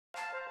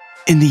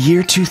In the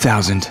year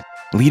 2000,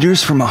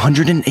 leaders from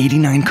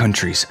 189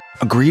 countries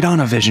agreed on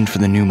a vision for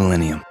the new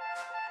millennium.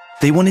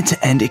 They wanted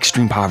to end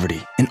extreme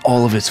poverty in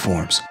all of its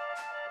forms.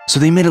 So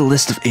they made a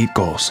list of 8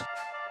 goals,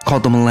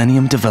 called the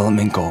Millennium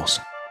Development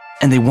Goals,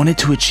 and they wanted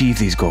to achieve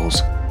these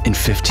goals in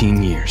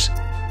 15 years.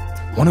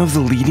 One of the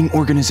leading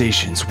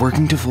organizations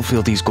working to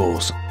fulfill these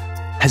goals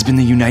has been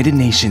the United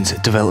Nations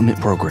Development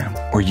Program,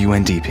 or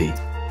UNDP.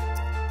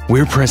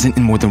 We're present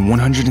in more than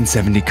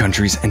 170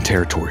 countries and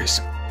territories.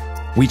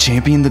 We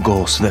championed the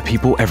goals so that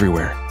people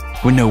everywhere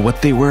would know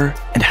what they were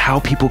and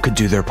how people could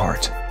do their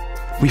part.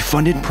 We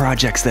funded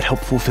projects that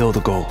helped fulfill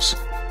the goals.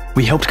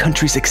 We helped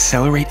countries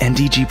accelerate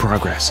NDG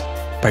progress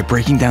by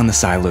breaking down the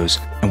silos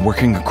and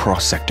working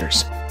across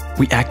sectors.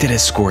 We acted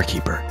as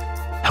scorekeeper,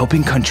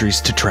 helping countries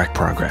to track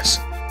progress.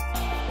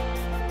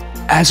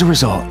 As a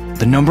result,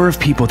 the number of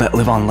people that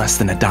live on less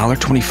than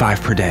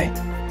 $1.25 per day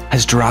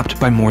has dropped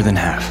by more than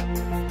half.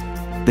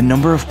 The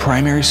number of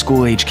primary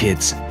school-age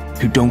kids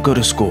who don't go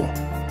to school,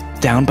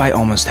 down by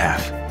almost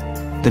half.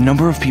 The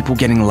number of people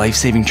getting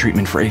life-saving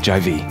treatment for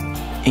HIV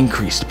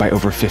increased by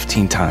over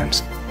 15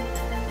 times.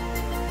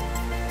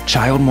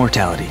 Child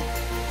mortality,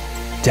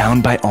 down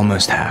by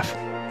almost half.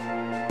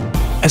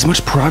 As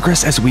much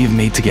progress as we have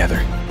made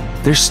together,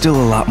 there's still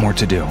a lot more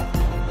to do.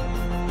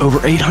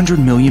 Over 800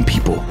 million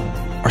people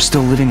are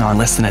still living on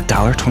less than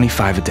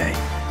 $1.25 a day.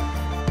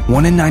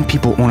 1 in 9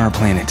 people on our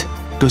planet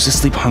goes to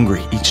sleep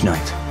hungry each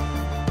night.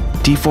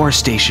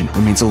 Deforestation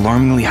remains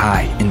alarmingly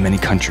high in many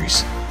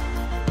countries.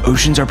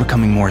 Oceans are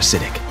becoming more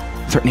acidic,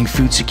 threatening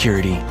food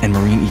security and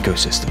marine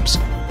ecosystems.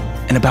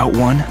 And about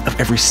 1 of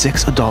every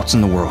 6 adults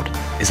in the world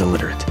is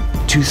illiterate.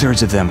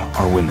 2/3 of them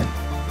are women.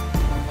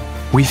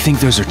 We think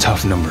those are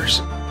tough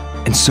numbers,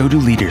 and so do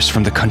leaders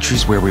from the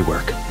countries where we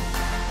work.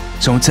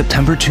 So in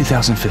September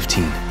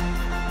 2015,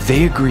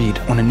 they agreed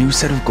on a new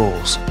set of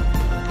goals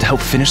to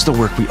help finish the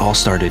work we all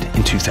started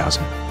in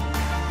 2000.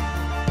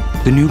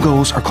 The new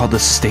goals are called the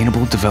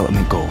Sustainable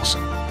Development Goals,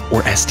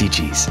 or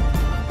SDGs.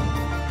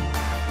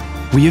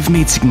 We have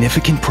made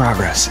significant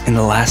progress in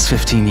the last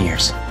 15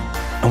 years,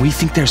 and we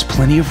think there's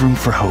plenty of room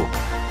for hope,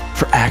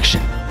 for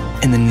action,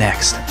 in the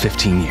next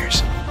 15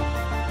 years.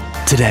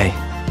 Today,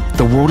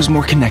 the world is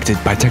more connected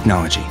by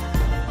technology.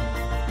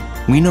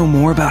 We know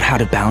more about how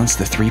to balance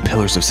the 3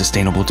 pillars of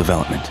sustainable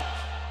development: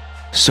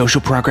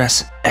 social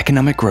progress,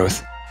 economic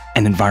growth,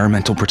 and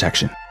environmental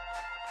protection.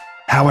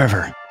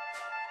 However,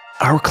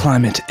 our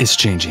climate is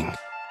changing.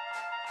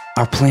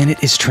 Our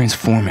planet is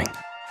transforming,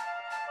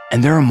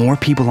 and there are more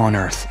people on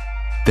Earth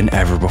than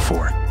ever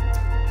before.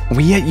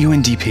 We at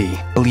UNDP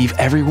believe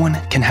everyone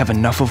can have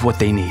enough of what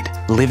they need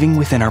living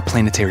within our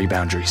planetary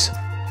boundaries,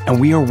 and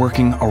we are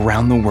working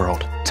around the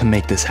world to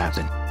make this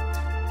happen.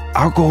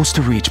 Our goals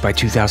to reach by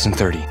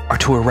 2030 are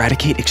to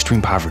eradicate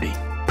extreme poverty,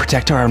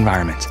 protect our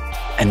environment,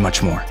 and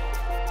much more.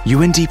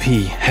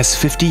 UNDP has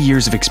 50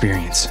 years of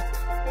experience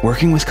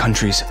working with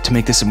countries to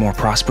make this a more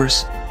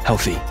prosperous,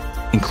 healthy,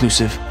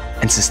 inclusive,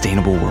 and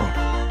sustainable world.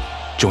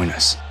 Join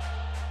us.